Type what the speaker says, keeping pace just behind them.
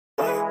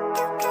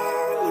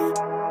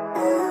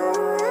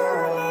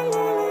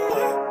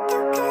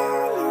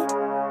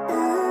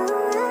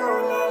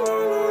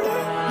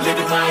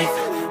life,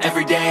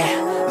 everyday,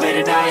 late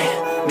at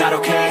night, not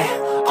okay.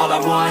 All I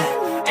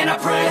want, and I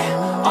pray,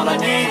 all I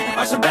need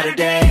are some better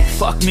days.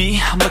 Fuck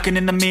me, I'm looking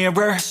in the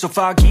mirror, so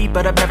foggy,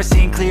 but I've never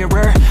seen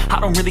clearer. I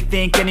don't really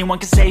think anyone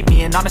can save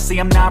me, and honestly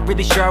I'm not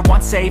really sure I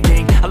want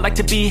saving. I like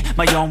to be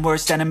my own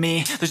worst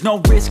enemy. There's no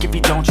risk if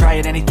you don't try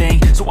at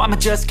anything, so I'ma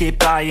just keep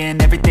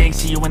buying everything.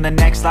 See you in the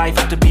next life,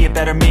 have to be a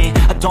better me.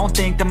 I don't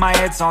think that my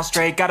head's on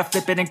straight, gotta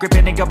flip it and grip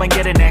it and go and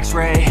get an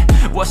x-ray.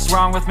 What's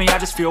wrong with me? I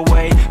just feel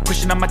weight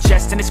pushing on my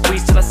chest and it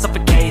squeezes till I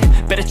suffocate.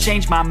 Better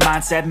change my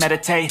mindset,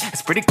 meditate.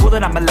 It's pretty cool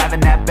that I'm alive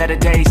and have better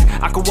days.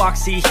 I could walk,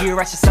 see, hear,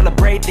 I should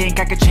celebrate. Think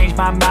I could change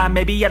my mind,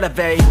 maybe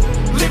elevate.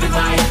 Living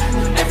life,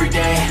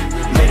 everyday,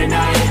 late at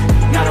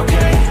night, not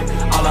okay.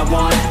 All I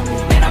want,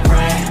 and I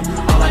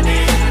pray, all I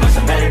need are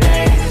some better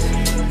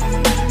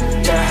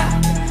days.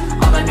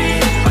 Yeah, all I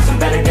need are some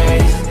better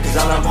days. Cause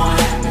all I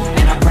want,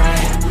 and I pray,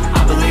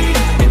 I believe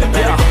in the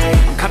better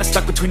days. I'm kinda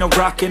stuck between a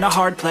rock and a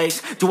hard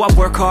place. Do I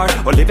work hard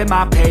or live at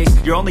my pace?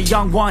 You're only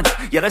young once,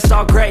 yeah that's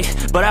all great,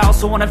 but I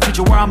also want a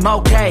future where I'm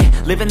okay.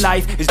 Living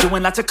life is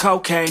doing lots of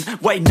cocaine.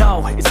 Wait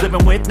no, it's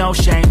living with no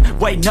shame.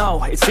 Wait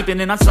no, it's sleeping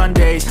in on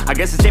Sundays. I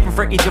guess it's different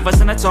for each of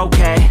us and that's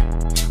okay.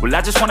 Well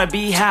I just wanna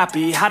be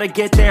happy, how to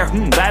get there?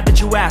 Glad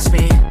that you asked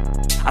me.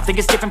 I think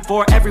it's different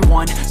for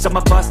everyone. Some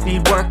of us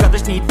need work,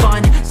 others need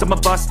fun. Some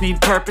of us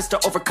need purpose to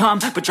overcome.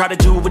 But try to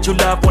do what you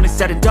love when it's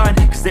said and done.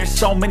 Cause there's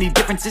so many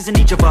differences in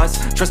each of us.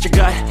 Trust your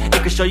gut,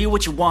 it can show you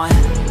what you want.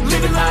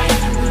 Living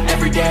life,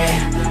 everyday,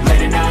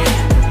 late at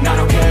night, not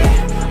okay.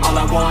 All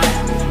I want,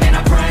 and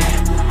I pray,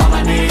 all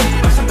I need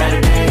are some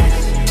better days.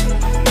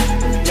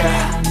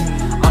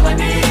 Yeah, all I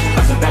need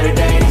are some better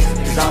days.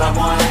 Cause all I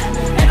want,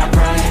 and I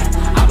pray,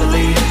 I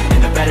believe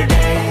in the better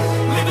days.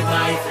 Living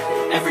life,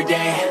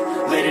 everyday,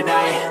 late at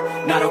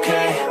night, not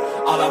okay.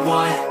 All I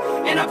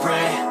want, and I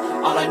pray,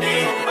 all I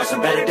need are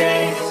some better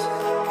days.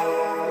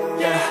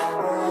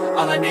 Yeah,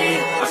 all I need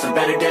are some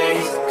better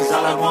days. Cause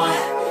all I want,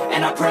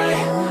 and I pray,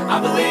 I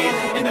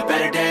believe in the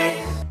better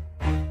days.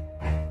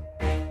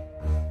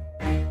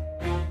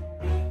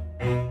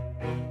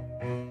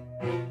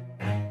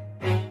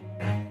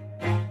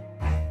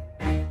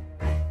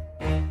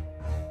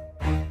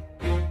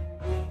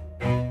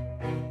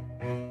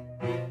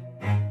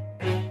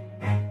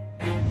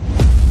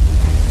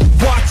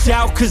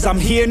 Out, cause I'm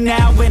here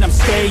now and I'm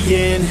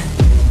staying.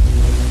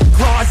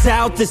 Claws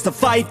out, this the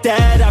fight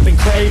that I've been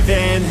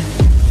craving.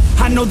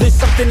 I know there's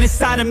something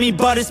inside of me,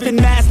 but it's been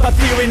masked by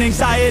fear and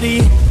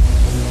anxiety.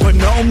 But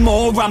no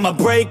more, I'ma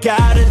break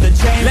out of the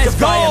chains. Let's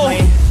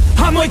defiantly. Go!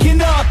 I'm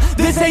waking up,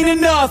 this ain't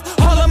enough.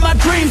 All of my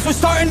dreams were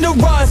starting to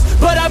rust,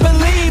 but I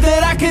believe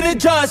that I can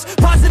adjust.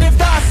 Positive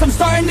thoughts, I'm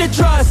starting to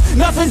trust.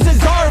 Nothing's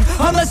deserved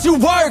unless you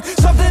work.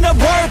 Something of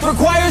worth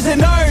requires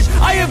an urge.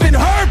 I have been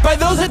hurt by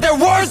those at their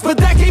worst, but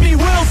that gave me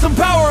will, some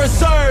power, a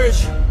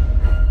surge.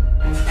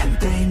 And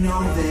they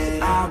know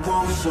that I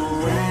won't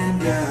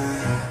surrender,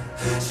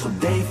 so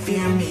they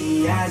fear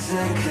me as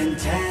a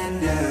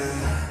contender.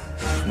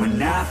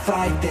 When I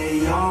fight,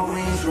 they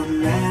always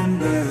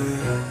remember,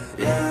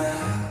 yeah.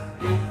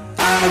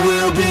 I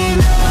will be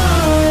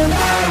known,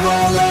 I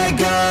won't let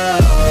go.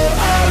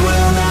 I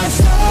will not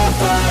stop,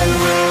 I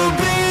will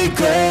be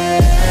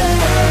great.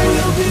 I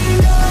will be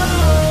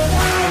known,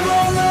 I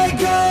won't let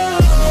go.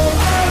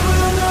 I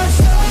will not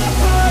stop,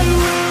 I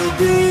will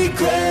be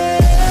great.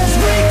 'Cause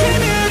we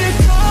came here to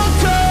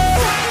conquer,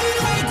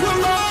 like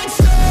we're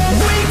monsters.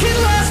 We can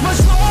last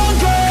much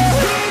longer,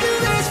 'cause we do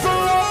this for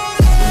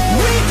honor.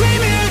 We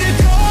came here to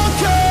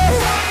conquer,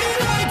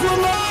 like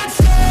we're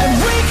monsters. And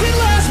we can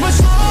last much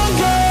longer.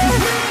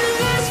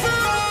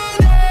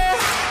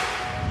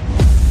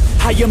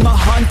 I am a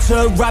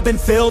hunter, I've been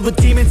filled with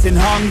demons and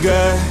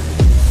hunger.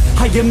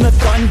 I am the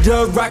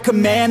thunder, I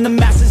command the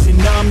masses in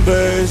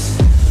numbers.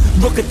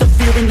 Look at the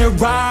fear in their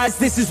eyes,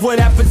 this is what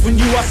happens when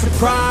you are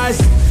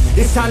surprised.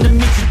 It's time to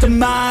meet your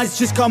demise,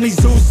 just call me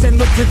Zeus and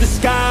look to the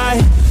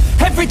sky.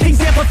 Everything's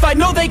amplified,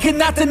 no they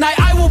cannot deny.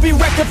 I will be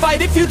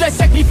rectified, if you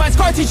dissect me, find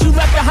scars teach you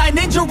left behind.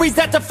 Injuries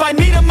that define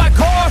me to my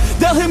core,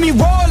 they'll hear me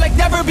roar like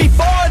never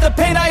before. The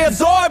pain I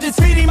absorbed, it's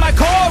feeding my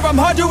core. I'm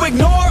hard to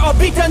ignore, I'll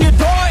beat down your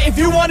door. If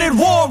you wanted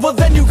war, well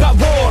then you got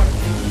war.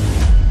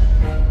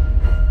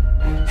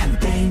 And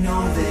they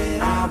know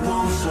that I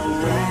won't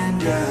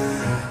surrender,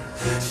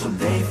 so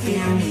they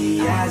fear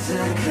me as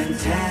a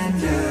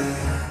contender.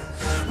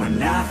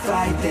 When I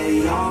fight,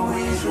 they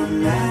always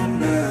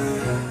remember,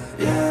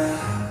 yeah.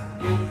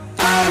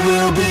 I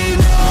will be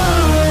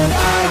known,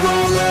 I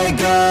won't let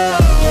go.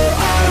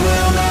 I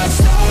will not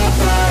stop,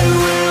 I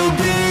will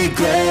be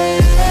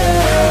great.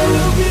 I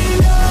will be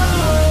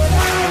known,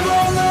 I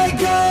won't let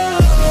go.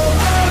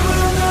 I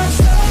will not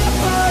stop,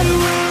 I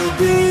will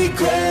be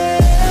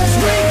great. 'Cause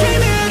we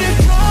came here to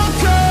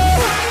conquer,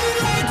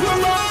 like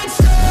we're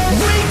monsters.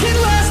 We can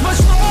last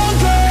much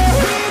longer,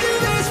 we do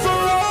this for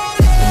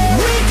honor.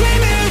 We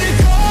came here to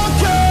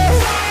conquer,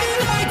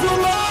 like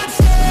we're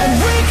monsters. And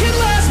we can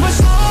last much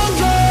longer.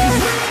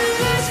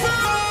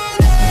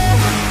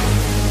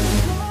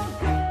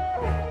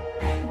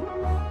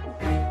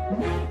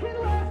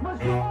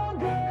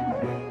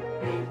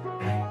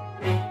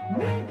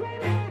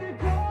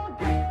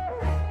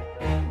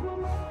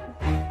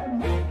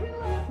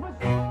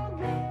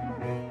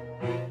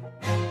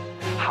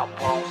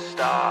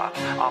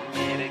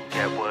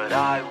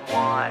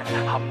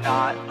 I'm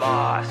not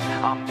lost,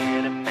 I'm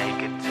here to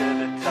make it to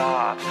the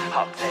top.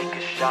 I'll take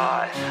a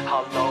shot,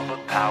 I'll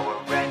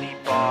overpower any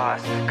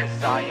boss,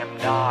 cause I am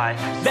not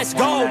Let's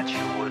someone go. that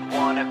you would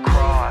wanna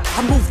cross.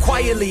 I move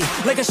quietly,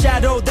 like a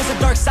shadow, there's a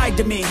dark side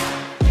to me.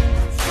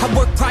 I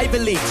work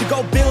privately to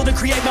go build and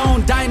create my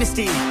own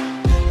dynasty.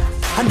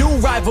 A new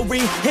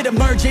rivalry, it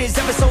emerges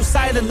ever so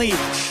silently.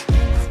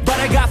 But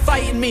I got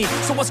fight in me,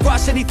 so I'll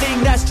squash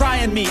anything that's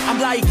trying me.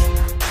 I'm like,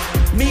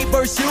 me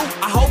versus you,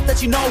 I hope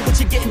that you know what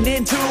you're getting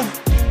into.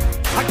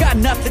 I got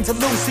nothing to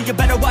lose, so you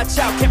better watch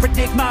out, can't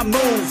predict my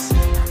moves.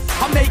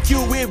 I'll make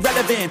you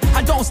irrelevant,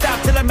 I don't stop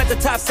till I'm at the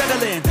top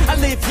settling. I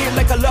live here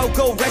like a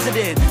local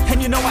resident,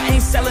 and you know I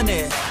ain't selling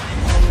it.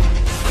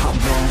 I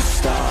won't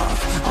stop,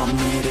 I'm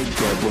here to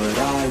get what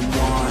I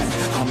want.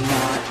 I'm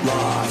not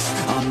lost,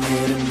 I'm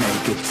here to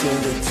make it to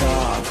the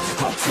top.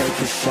 I'll take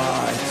a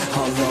shot,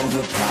 I'll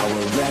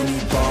overpower any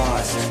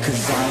boss,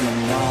 cause I am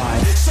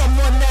not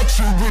someone that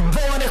you would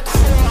wanna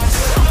cross.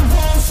 I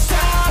won't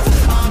stop,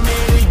 I'm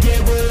here to get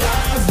what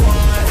I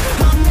want.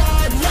 I'm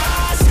not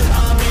lost,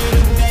 I'm here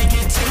to make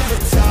it to the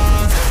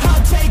top.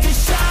 I'll take a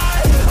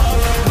shot,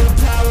 I'll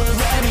overpower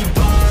any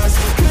boss,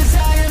 cause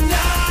I am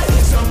not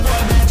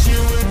someone that you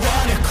would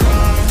wanna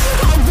cross.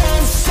 I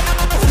won't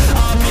stop,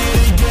 I'm here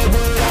to get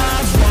what I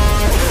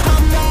want.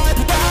 I'm not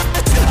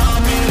lost,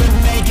 I'm here to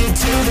make it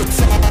to the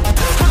top.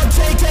 I'll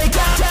take a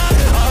shot,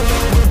 I'll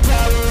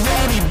overpower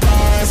any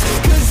boss,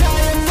 cause I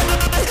am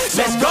not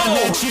someone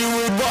that you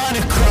would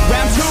wanna cross.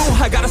 Round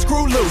two, I gotta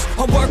screw loose.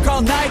 I'll work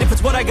all night if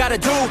it's what I gotta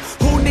do.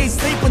 Who needs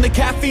sleep when the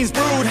caffeine's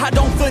brewed? I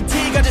don't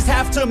fatigue, I just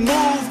have to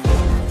move.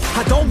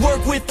 I don't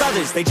work with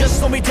others, they just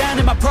slow me down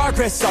and my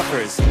progress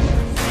suffers.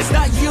 It's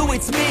not you,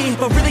 it's me,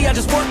 but really I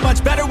just work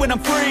much better when I'm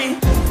free.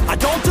 I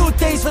don't do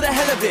things for the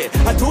hell of it,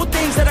 I do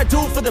things that I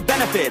do for the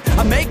benefit.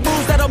 I make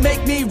moves that'll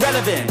make me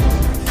relevant.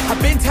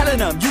 I've been telling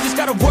them, you just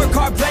gotta work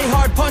hard, play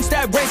hard, punch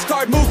that race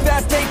card, move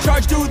fast, take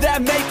charge, do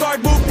that, make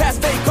art, move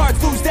past fake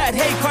cards, lose that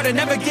hate card, and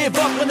never give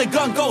up when the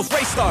gun goes,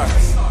 race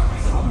starts.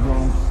 I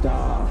won't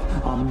stop,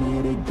 I'm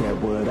here to get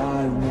what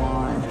I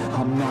want.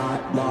 I'm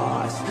not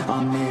lost,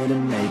 I'm here to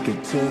make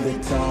it to the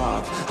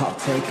top. I'll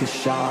take a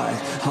shot,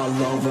 I'll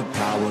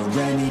overpower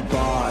any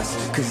boss,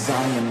 cause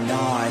I am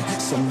not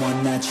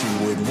someone that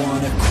you would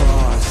wanna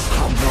cross.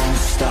 I won't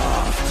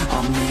stop,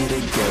 I'm here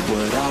to get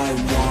what I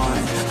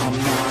want. I'm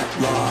not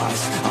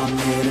lost, I'm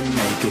here to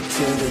make it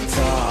to the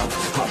top.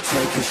 I'll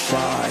take a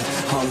shot,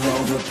 I'll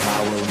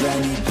overpower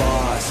any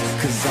boss,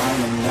 cause I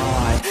am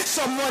not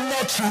someone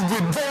that you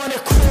would wanna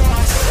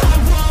cross. I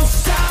won't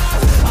stop,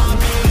 I'm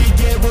here to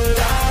get what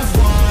I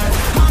want.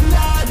 I'm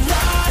not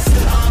lost,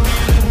 I'm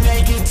here to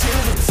make it to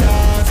the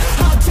top.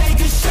 I'll take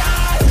a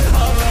shot,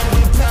 I'll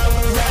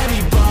overpower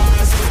any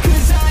boss,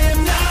 cause I am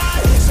not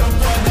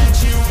someone that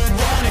you would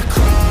wanna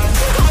cross.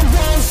 I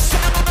won't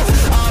stop,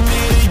 I'm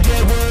here to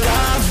get what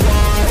I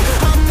want.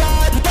 I'm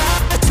not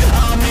lost,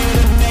 I'm here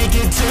to make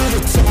it to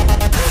the top.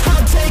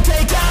 I'll take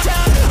a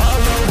shot,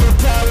 I'll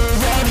overpower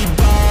any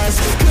boss,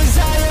 cause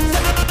I am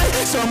not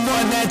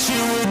someone that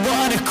you would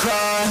wanna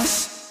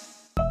cross.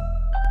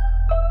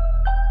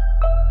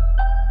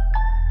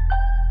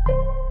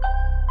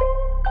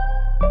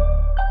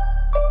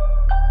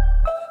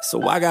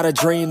 So I got a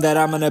dream that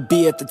I'm gonna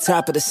be at the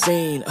top of the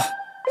scene.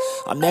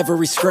 On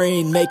every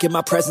screen, making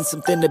my presence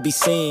something to be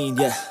seen,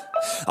 yeah.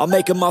 I'll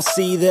make them all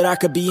see that I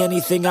could be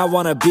anything I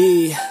wanna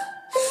be.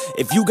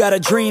 If you got a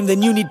dream,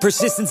 then you need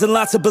persistence and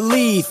lots of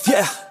belief,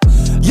 yeah.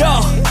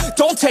 Yo,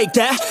 don't take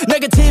that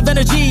negative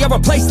energy, I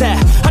replace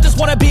that. I just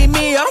wanna be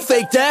me, I don't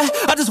fake that.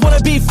 I just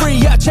wanna be free,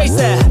 yeah, chase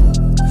that.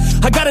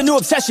 I got a new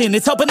obsession,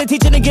 it's helping and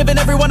teaching and giving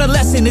everyone a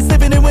lesson. It's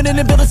living and winning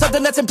and building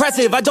something that's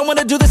impressive. I don't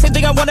wanna do the same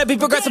thing, I wanna be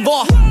progressive,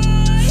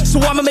 so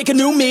I'ma make a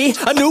new me,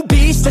 a new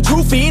beast, a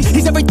true fiend.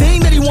 He's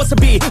everything that he wants to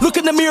be. Look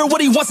in the mirror, what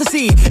he wants to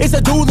see is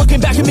a dude looking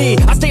back at me.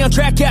 I stay on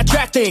track, yeah,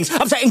 track things.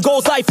 I'm setting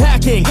goals, life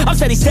hacking. I'm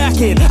steady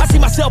stacking. I see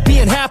myself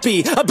being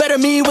happy. A better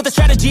me with a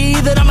strategy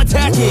that I'm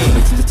attacking.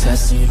 Hit to the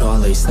test and you know I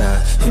lace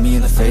that. Hit me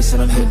in the face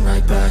and I'm hitting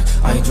right back.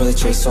 I enjoy the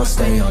chase so I'll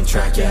stay on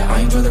track, yeah. I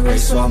enjoy the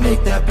race so I'll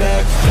make that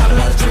back. Got a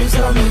lot of dreams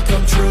that I'll make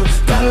come true.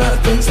 Got a lot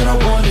of things that I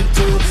wanna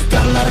do.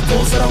 Got a lot of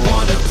goals that I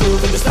wanna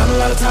prove. And there's not a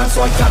lot of time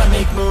so I gotta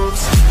make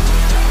moves.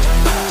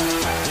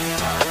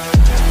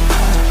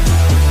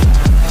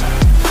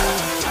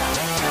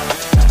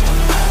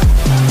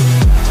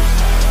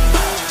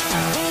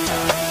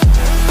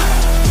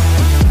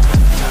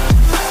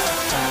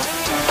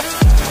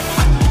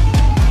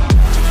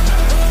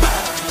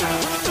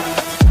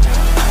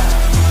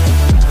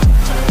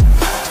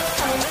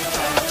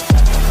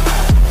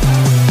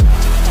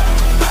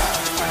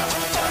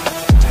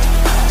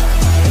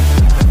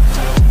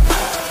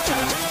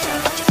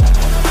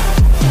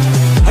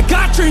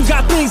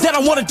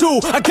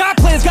 do. I got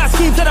plans, got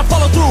schemes that I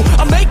follow through.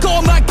 I make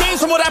all my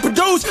games from what I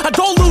produce. I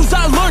don't lose,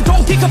 I learn,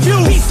 don't get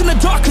confused. Peace in the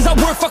dark, cause I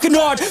work fucking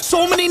hard.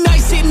 So many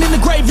nights sitting in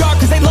the graveyard,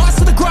 cause they lost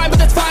to the grind, but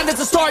that's fine,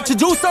 that's a start. To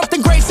do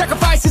something great,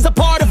 sacrifice is a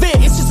part of it.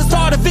 It's just the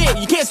start of it.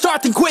 You can't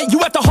start then quit, you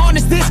have to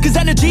harness this, cause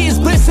energy is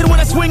bliss. And when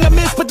I swing I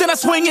miss, but then I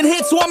swing and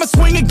hit. So I'ma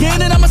swing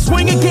again, and I'ma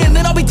swing again.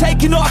 Then I'll be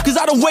taking off, cause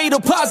I don't wait or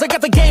pause. I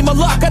got the game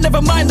unlocked, I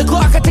never mind the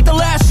clock. I take the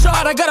last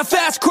shot, I got a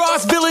fast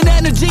cross. Villain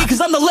energy,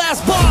 cause I'm the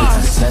last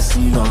boss. It's the test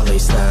and you know I'll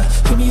ace that.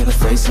 Hit me in the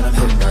face and I'm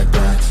hitting right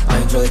back. I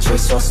enjoy the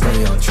chase so I'll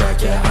stay on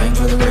track. Yeah, I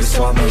enjoy the race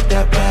so I'll make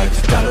that bag.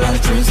 Got a lot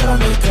of dreams that I'll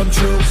make come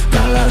true.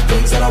 Got a lot of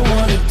things that I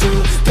wanna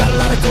do. Got a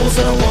lot of goals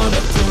that I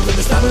wanna prove. And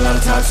there's not a lot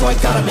of time so I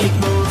gotta make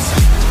moves.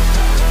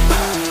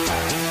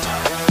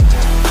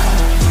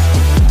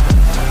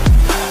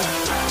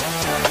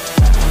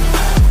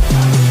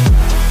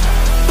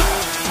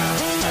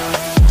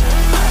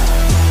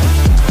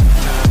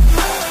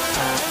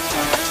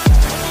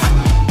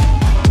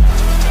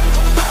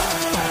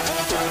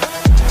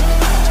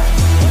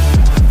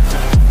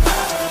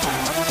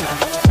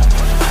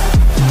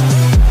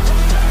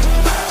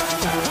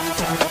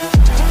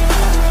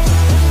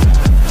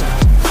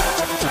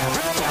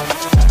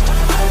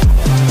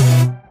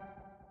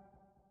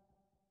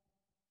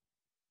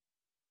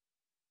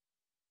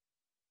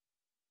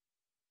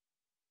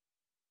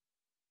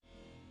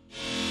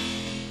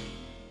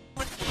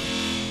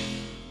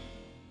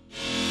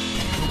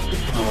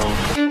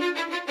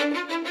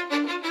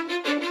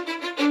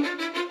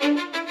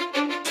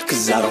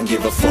 Cause I don't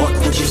give a fuck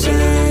what you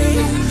say.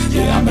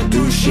 Yeah, I'ma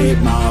do shit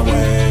my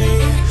way.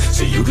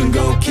 So you can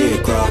go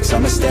kick rocks,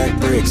 I'ma stack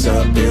bricks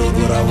up, build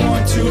what I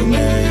want to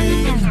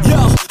make.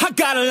 Yo, I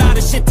got a lot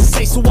of shit to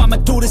say, so I'ma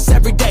do this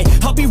every day.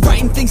 I'll be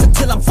writing things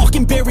until I'm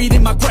fucking buried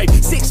in my grave.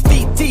 6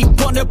 feet deep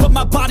under, but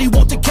my body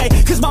won't decay.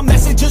 Cause my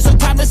messages are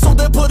timeless, so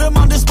they'll put them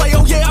on display.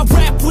 Oh yeah, I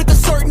rap with a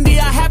certainty,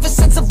 I have a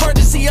sense of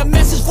urgency. A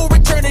message for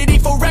eternity,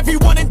 for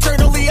everyone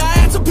internally. I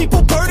had some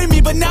people burning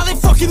me, but now they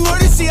fucking learn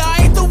to see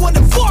I ain't the one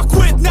to fuck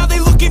with, now they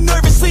looking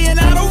nervously. And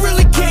I don't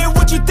really care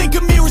what you think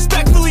of me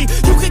respectfully.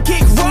 You can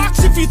kick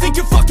rocks if you think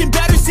you're fucking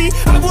better, see.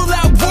 I will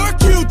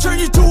outwork you, turn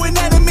you to an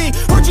enemy.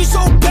 Hurt you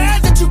so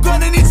bad that you're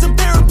gonna need some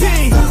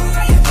therapy.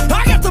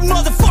 I got the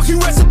motherfucking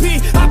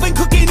recipe. I've been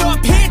cooking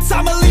up hits,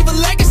 I'ma leave a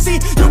legacy.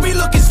 You'll be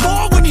looking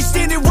small when you're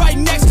standing right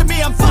next to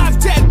me. I'm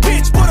 5'10",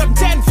 bitch, but I'm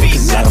 10 feet.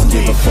 Cause I don't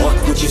give a fuck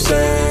what you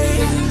say.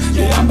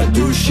 Yeah, I'ma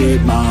do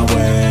shit my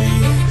way.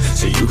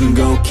 So you can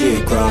go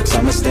kick rocks,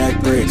 I'ma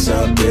stack bricks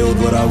up, build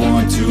what I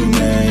want to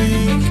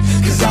make.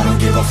 Cause I don't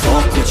give a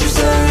fuck what you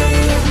say.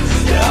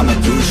 Yeah, I'ma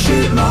do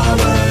shit my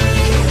way.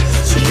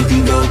 So you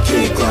can go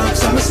kick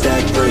rocks, I'ma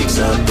stack bricks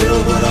up,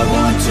 build what I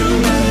want to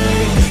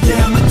make.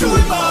 Yeah, I'ma do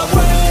it my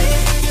way.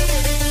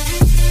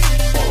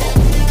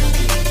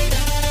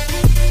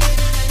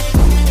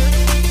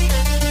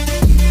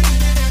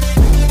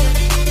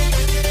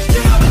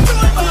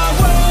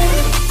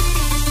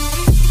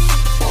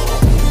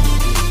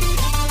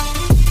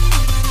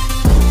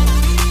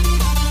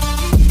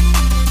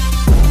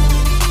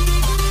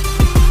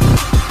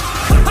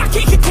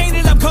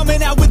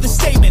 Coming out with a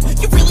statement.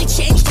 You really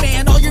changed,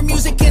 man, all your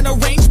music and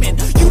arrangement.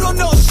 You don't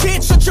know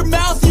shit, shut your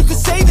mouth, you can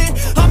save it.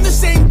 I'm the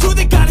same dude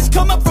that got his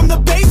come up from the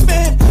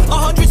basement.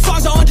 100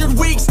 songs, 100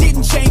 weeks,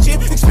 didn't change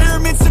it.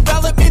 Experiments,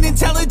 development,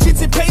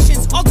 intelligence, and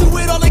patience. I'll do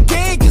it all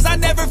again, cause I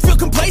never feel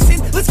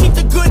complacent. Let's keep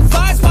the good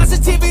vibes,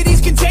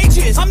 positivity's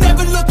contagious. I'm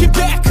never looking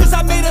back, cause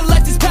I made a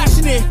life that's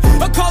passionate.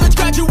 A college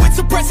graduate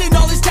suppressing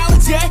all his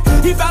talents, yeah.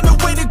 He found a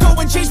way to go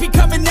and change,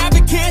 become an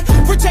advocate.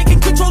 For taking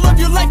control of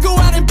your life, go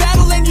out and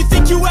battle. And you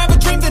think you have a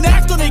dream, then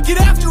act on it. Get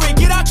after it,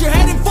 get out your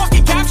head and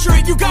fucking capture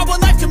it. You got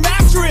one life to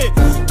master it.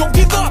 Don't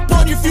give up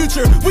on your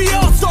future, we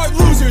all start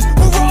losers.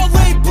 We're all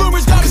late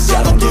bloomers, gotta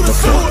struggle through the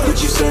sewer.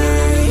 What you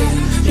say?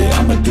 Yeah,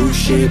 I'ma do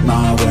shit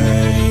my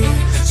way.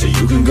 So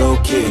you can go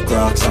kick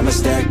rocks, I'ma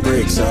stack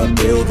bricks up,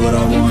 build what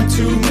I want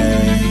to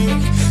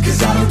make.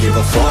 Cause I don't give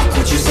a fuck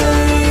what you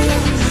say.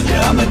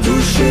 Yeah, I'ma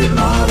do shit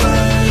my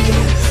way.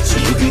 So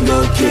you can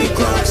go kick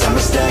rocks, I'ma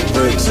stack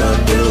bricks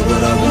up, build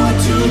what I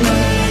want to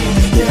make.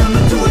 Yeah,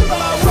 I'ma do it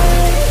my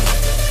way.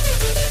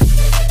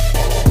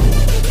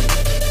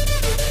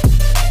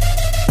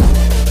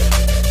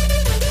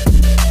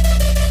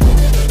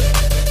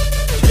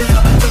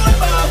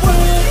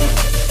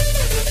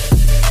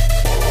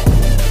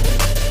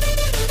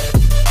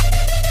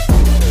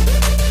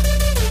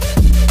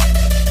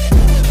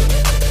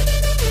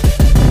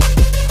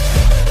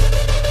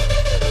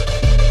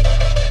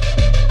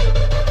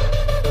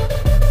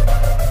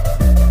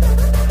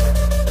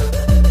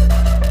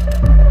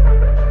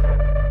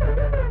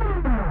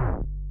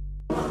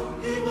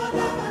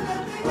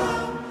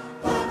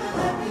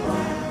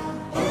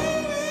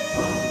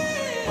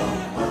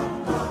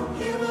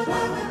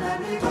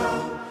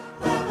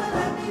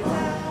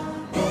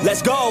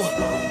 Let's go.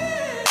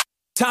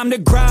 Time to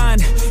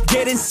grind,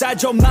 get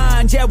inside your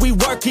mind. Yeah, we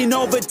working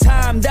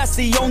overtime, that's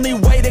the only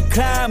way to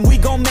climb. We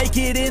gon' make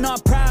it in our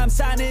prime,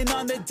 signing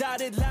on the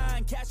dotted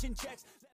line, cashing checks.